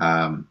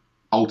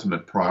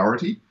ultimate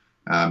priority,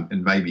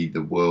 and maybe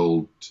the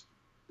World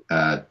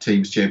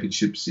Teams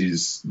Championships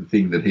is the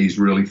thing that he's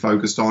really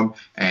focused on,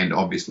 and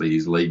obviously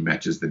his league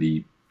matches that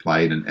he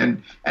played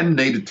and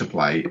needed to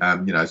play.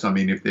 So I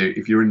mean,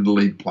 if you're in the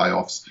league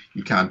playoffs,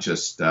 you can't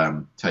just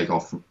take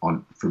off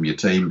from your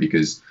team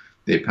because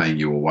they're paying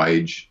you a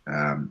wage.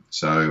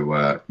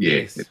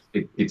 Yes.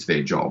 It's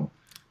their job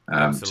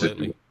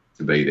Absolutely.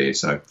 to be there.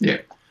 So yeah.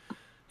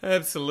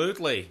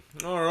 Absolutely.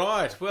 All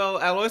right. Well,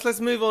 Alois,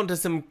 let's move on to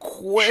some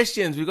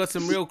questions. We've got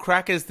some real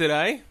crackers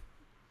today.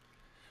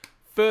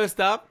 First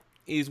up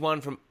is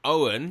one from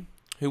Owen,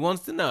 who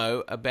wants to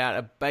know about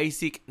a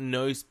basic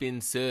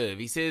no-spin serve.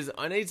 He says,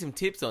 I need some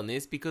tips on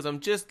this because I'm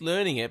just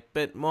learning it,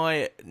 but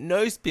my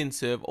no-spin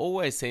serve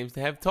always seems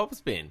to have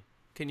topspin.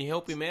 Can you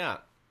help him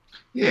out?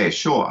 Yeah,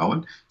 sure,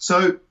 Owen.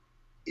 So,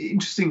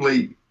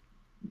 interestingly,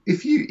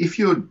 if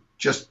you're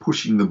just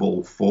pushing the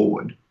ball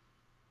forward,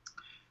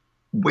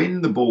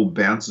 when the ball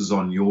bounces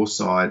on your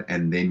side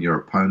and then your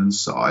opponent's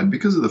side,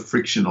 because of the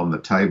friction on the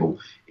table,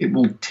 it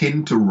will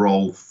tend to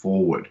roll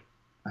forward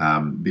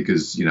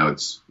because,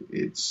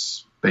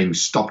 it's being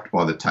stopped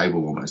by the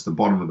table almost. The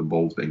bottom of the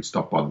ball is being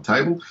stopped by the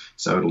table,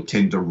 so it'll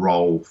tend to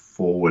roll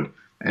forward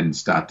and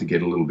start to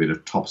get a little bit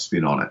of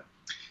topspin on it.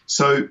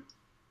 So,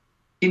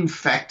 in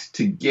fact,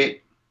 to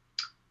get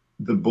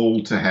the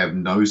ball to have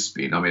no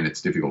spin, I mean,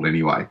 it's difficult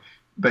anyway,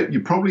 but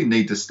you probably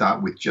need to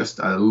start with just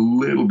a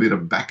little bit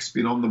of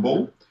backspin on the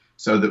ball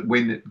so that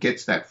when it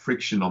gets that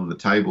friction on the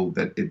table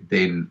that it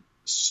then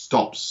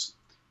stops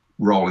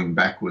rolling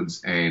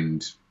backwards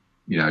and,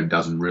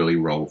 doesn't really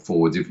roll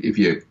forwards if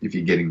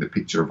you're getting the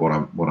picture of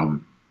what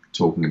I'm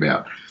talking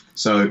about.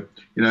 So,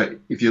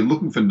 if you're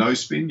looking for no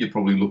spin, you're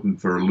probably looking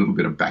for a little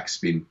bit of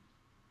backspin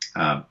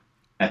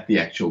at the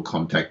actual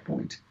contact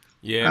point.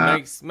 Yeah,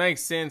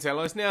 makes sense,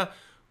 Alois. Now,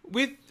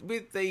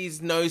 with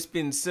these no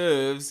spin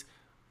serves,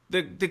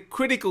 the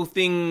critical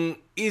thing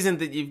isn't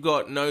that you've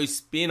got no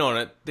spin on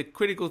it. The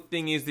critical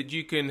thing is that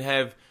you can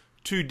have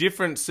two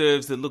different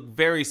serves that look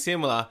very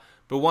similar,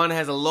 but one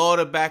has a lot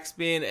of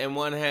backspin and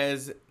one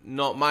has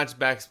not much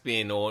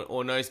backspin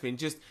or no spin.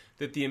 Just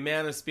that the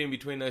amount of spin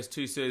between those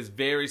two serves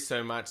varies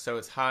so much, so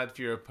it's hard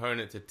for your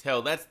opponent to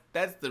tell. That's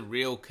the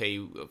real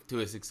key to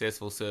a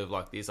successful serve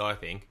like this, I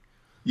think.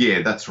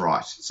 Yeah, that's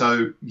right.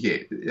 So,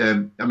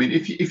 I mean,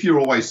 if you're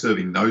always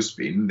serving no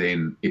spin,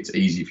 then it's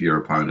easy for your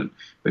opponent.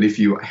 But if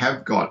you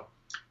have got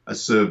a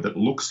serve that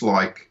looks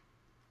like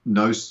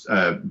no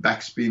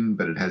backspin,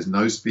 but it has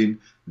no spin,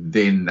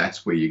 then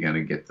that's where you're going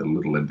to get the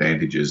little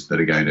advantages that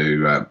are going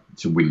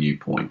to win you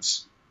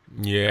points.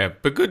 Yeah,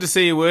 but good to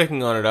see you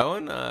working on it,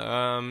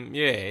 Owen.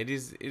 It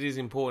is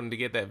important to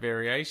get that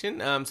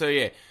variation.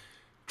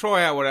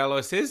 Try out what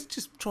Alois says.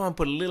 Just try and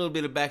put a little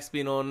bit of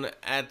backspin on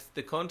at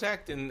the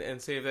contact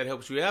and see if that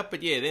helps you out.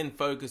 But then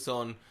focus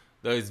on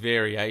those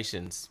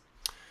variations.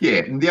 Yeah,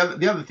 and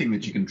the other thing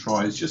that you can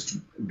try is just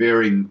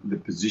varying the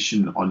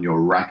position on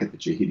your racket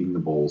that you're hitting the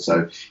ball. So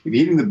if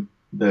you're hitting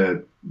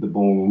the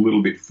ball a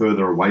little bit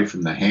further away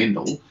from the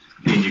handle,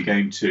 then you're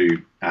going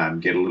to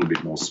get a little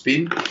bit more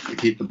spin. If you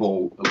hit the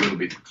ball a little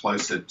bit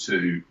closer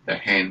to the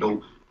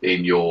handle,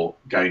 then you're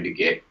going to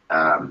get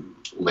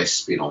less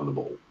spin on the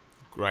ball.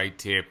 Great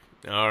tip.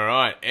 All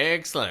right,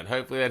 excellent.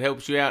 Hopefully that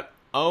helps you out,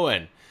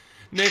 Owen.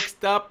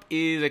 Next up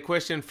is a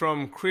question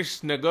from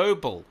Krishna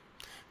Gopal,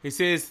 who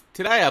says,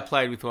 today I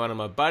played with one of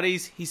my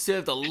buddies. He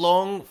served a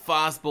long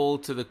fast ball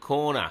to the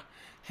corner.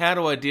 How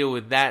do I deal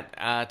with that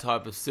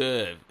type of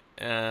serve?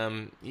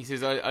 He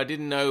says, I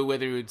didn't know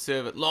whether he would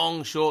serve it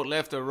long, short,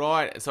 left or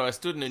right, so I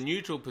stood in a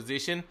neutral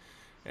position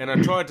and I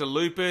tried to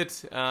loop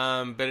it,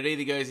 but it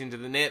either goes into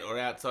the net or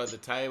outside the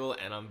table,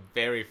 and I'm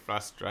very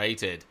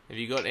frustrated. Have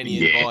you got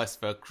any advice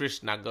for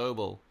Krishna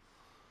Gopal?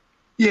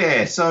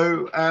 Yeah,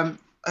 so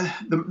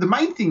the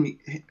main thing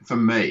for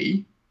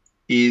me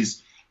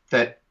is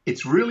that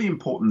it's really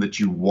important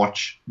that you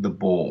watch the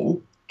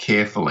ball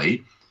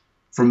carefully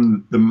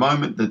from the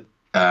moment that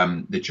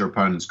that your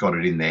opponent's got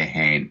it in their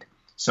hand.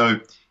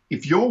 So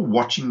if you're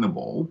watching the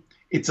ball,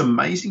 it's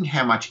amazing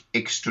how much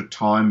extra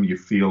time you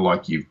feel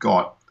like you've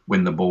got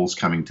when the ball's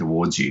coming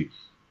towards you.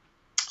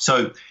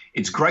 So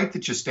it's great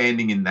that you're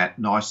standing in that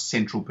nice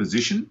central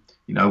position,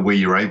 where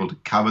you're able to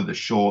cover the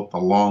short, the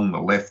long,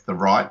 the left, the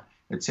right,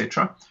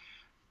 etc.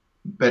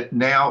 But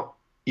now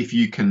if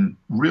you can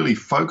really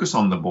focus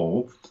on the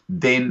ball,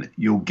 then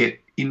you'll get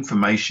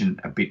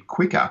information a bit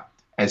quicker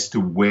as to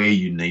where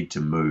you need to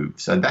move.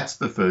 So that's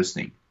the first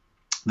thing.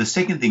 The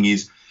second thing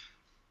is,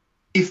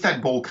 if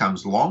that ball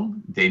comes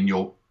long, then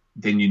you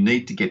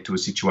need to get to a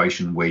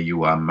situation where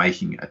you are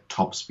making a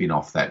top spin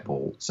off that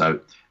ball. So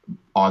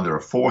either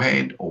a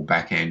forehand or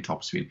backhand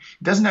top spin.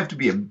 It doesn't have to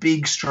be a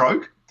big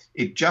stroke.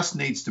 It just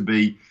needs to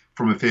be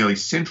from a fairly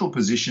central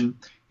position.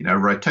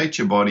 Rotate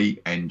your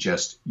body and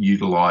just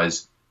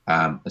utilize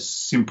a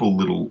simple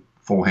little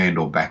forehand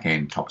or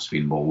backhand top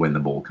spin ball when the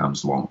ball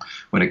comes long.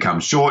 When it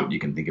comes short, you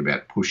can think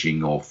about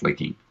pushing or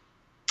flicking.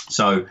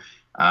 So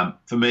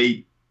for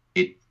me,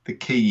 the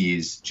key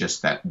is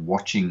just that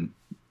watching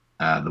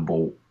the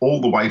ball all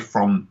the way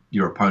from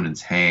your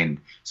opponent's hand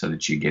so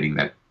that you're getting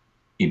that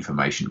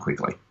information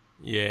quickly.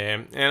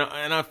 Yeah,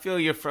 and I feel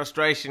your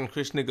frustration,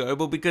 Krishna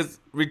Gobel, because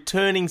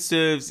returning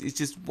serves is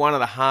just one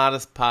of the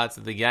hardest parts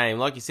of the game.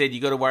 Like you said,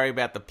 you got to worry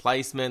about the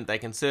placement. They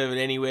can serve it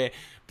anywhere,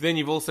 but then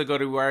you've also got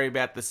to worry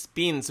about the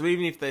spin. So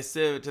even if they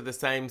serve it to the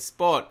same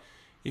spot,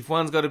 if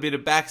one's got a bit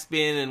of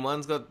backspin and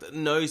one's got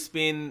no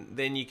spin,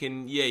 then you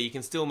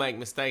can still make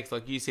mistakes,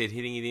 like you said,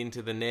 hitting it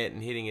into the net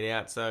and hitting it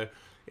out. So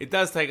it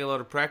does take a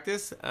lot of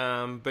practice,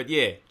 but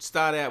yeah,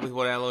 start out with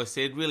what Alois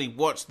said. Really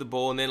watch the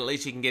ball, and then at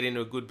least you can get into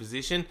a good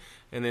position,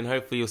 and then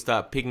hopefully you'll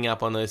start picking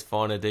up on those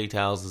finer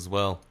details as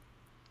well.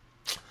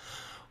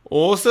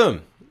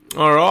 Awesome.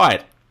 All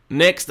right.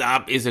 Next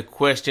up is a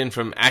question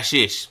from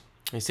Ashish.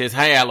 He says,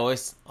 "Hey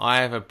Alois, I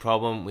have a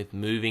problem with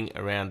moving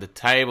around the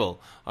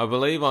table. I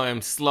believe I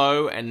am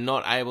slow and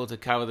not able to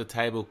cover the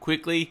table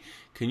quickly.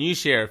 Can you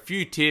share a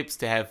few tips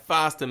to have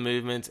faster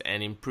movements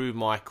and improve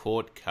my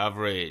court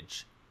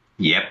coverage?"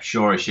 Yep,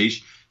 sure,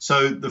 Ashish.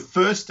 So the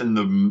first and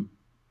the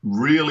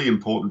really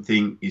important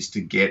thing is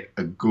to get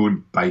a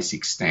good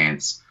basic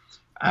stance.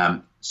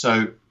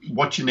 So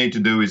what you need to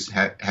do is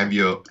have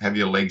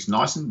your legs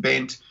nice and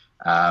bent,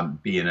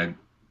 be in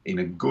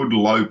a good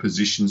low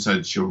position so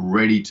that you're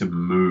ready to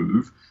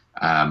move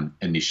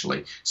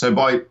initially. So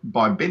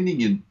by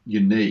bending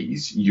your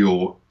knees,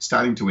 you're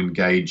starting to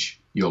engage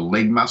your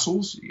leg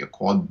muscles, your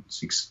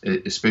quads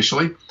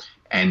especially,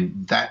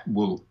 and that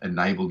will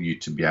enable you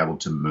to be able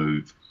to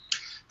move.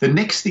 The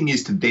next thing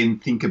is to then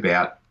think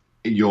about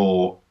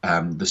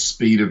the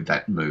speed of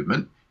that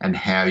movement and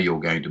how you're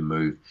going to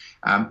move.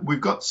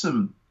 We've got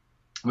some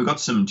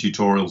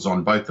tutorials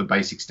on both the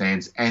basic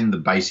stance and the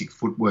basic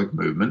footwork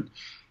movement.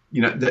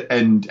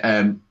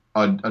 I'd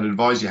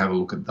advise you have a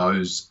look at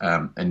those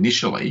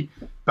initially.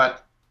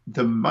 But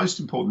the most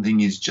important thing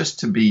is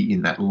just to be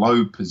in that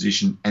low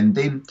position, and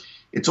then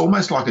it's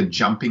almost like a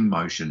jumping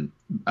motion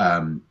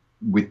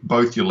with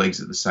both your legs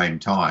at the same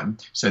time,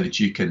 so that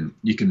you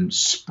can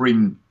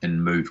spring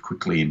and move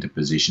quickly into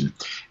position.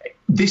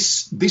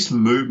 This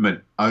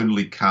movement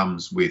only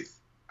comes with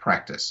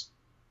practice.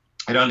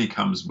 It only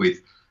comes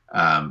with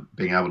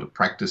being able to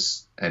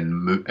practice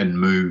and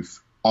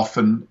move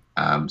often,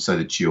 so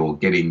that you're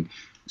getting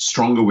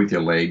stronger with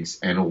your legs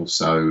and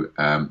also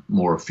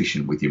more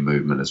efficient with your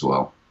movement as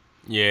well.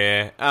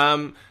 Yeah.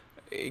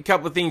 A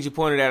couple of things you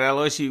pointed out,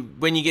 Alois.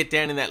 When you get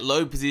down in that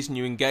low position,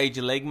 you engage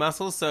your leg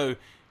muscles, so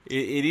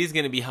it is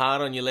going to be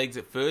hard on your legs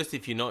at first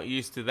if you're not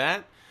used to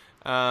that.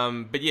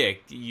 But yeah,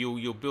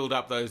 you'll build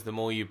up those the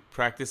more you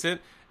practice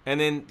it. And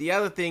then the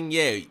other thing,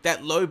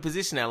 that low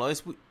position,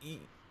 Alois,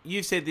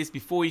 you've said this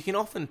before, you can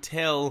often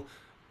tell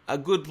a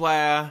good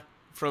player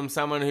from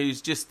someone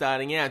who's just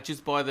starting out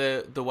just by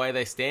the way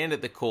they stand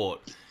at the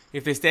court.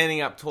 If they're standing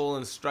up tall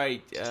and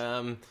straight,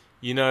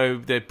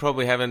 they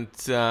probably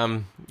haven't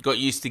got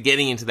used to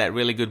getting into that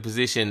really good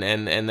position,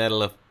 and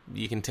that'll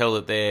you can tell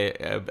that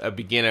they're a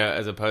beginner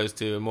as opposed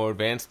to a more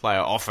advanced player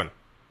often.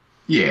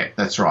 Yeah,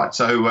 that's right.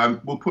 So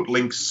we'll put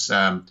links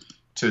to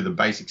the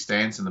basic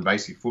stance and the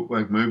basic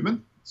footwork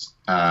movement,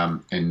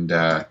 check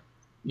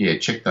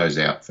those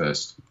out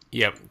first.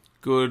 Yep.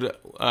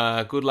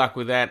 Good luck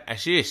with that,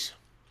 Ashish.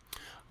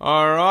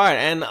 All right,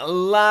 and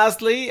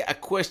lastly, a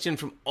question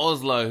from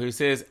Oslo, who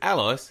says,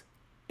 "Alois,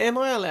 am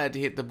I allowed to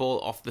hit the ball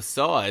off the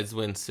sides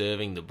when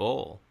serving the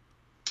ball?"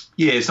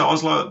 Yeah, so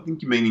Oslo, I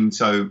think you're meaning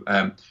so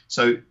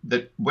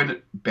that when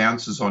it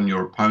bounces on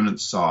your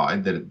opponent's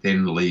side, that it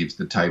then leaves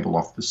the table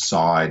off the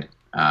side,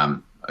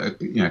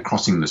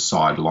 crossing the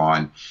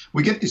sideline.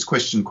 We get this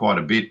question quite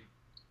a bit,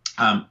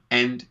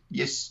 and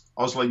yes,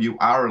 Oslo, you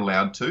are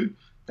allowed to.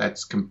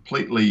 That's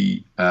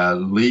completely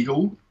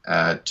legal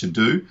to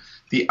do.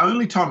 The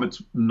only time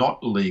it's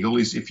not legal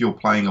is if you're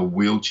playing a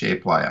wheelchair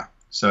player.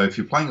 So if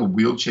you're playing a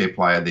wheelchair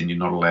player, then you're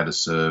not allowed to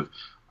serve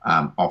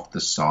off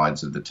the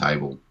sides of the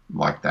table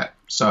like that.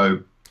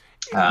 So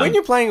when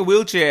you're playing a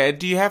wheelchair,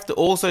 do you have to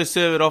also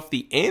serve it off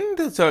the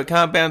end so it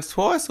can't bounce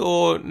twice,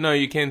 or no,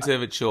 you can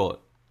serve it short?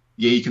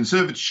 Yeah, you can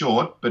serve it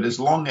short, but as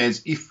long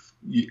as if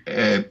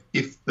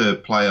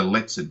the player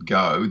lets it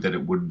go, that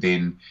it would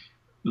then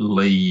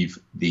leave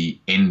the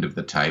end of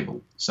the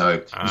table. So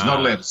it's not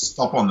allowed to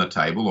stop on the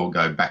table or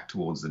go back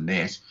towards the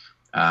net.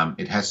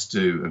 It has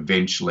to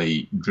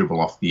eventually dribble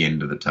off the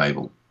end of the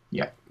table.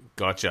 Yeah.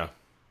 Gotcha.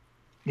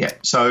 Yeah.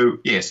 So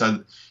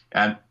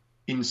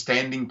in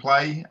standing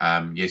play,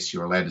 yes,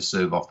 you're allowed to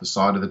serve off the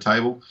side of the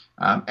table.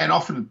 And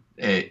often,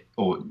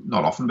 or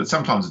not often, but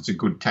sometimes it's a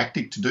good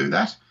tactic to do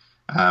that,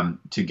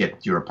 to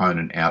get your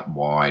opponent out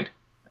wide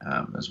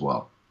as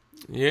well.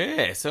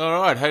 Yes, all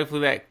right.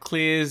 Hopefully that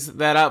clears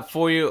that up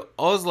for you,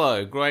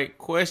 Oslo. Great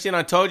question.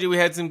 I told you we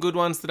had some good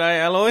ones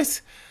today,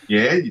 Alois.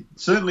 Yeah, you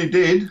certainly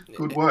did.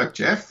 Good work,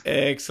 Jeff.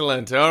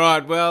 Excellent. All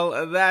right,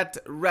 well, that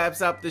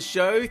wraps up the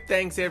show.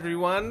 Thanks,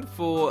 everyone,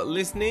 for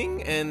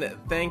listening, and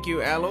thank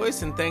you,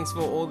 Alois, and thanks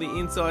for all the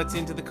insights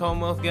into the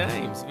Commonwealth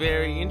Games.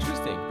 Very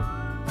interesting.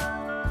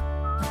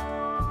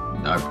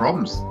 No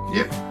problems.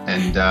 Yep,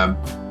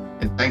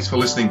 and thanks for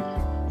listening,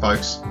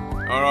 folks.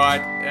 All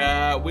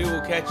right, we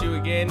will catch you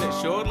again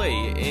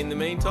shortly. In the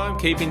meantime,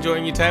 keep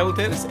enjoying your table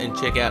tennis and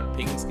check out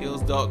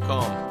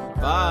pingskills.com.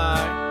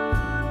 Bye.